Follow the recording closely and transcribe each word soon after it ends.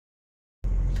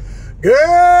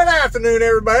Good afternoon,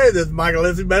 everybody. This is Michael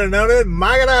Lindsay, better known as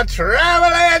Michael the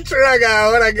Traveling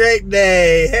Trucker. What a great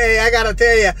day. Hey, I got to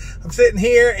tell you, I'm sitting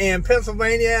here in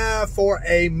Pennsylvania for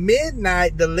a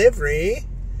midnight delivery.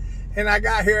 And I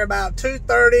got here about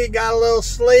 2:30, got a little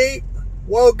sleep,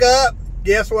 woke up.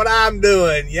 Guess what I'm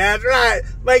doing? Yeah, that's right.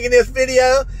 Making this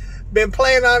video. Been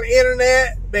playing on the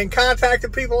internet, been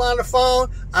contacting people on the phone.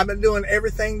 I've been doing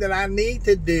everything that I need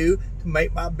to do to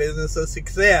make my business a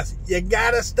success. You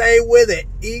gotta stay with it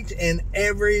each and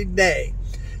every day.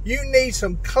 You need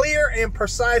some clear and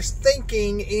precise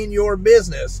thinking in your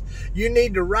business. You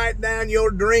need to write down your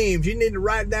dreams. You need to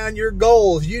write down your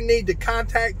goals. You need to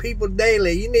contact people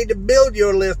daily. You need to build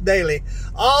your list daily.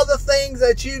 All the things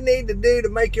that you need to do to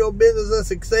make your business a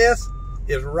success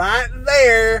is right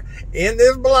there in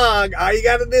this blog. All you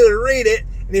got to do is read it.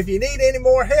 And if you need any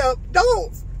more help,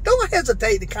 don't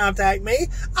hesitate to contact me.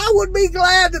 I would be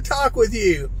glad to talk with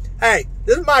you. Hey,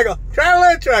 this is Michael,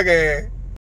 Traveling Trucker.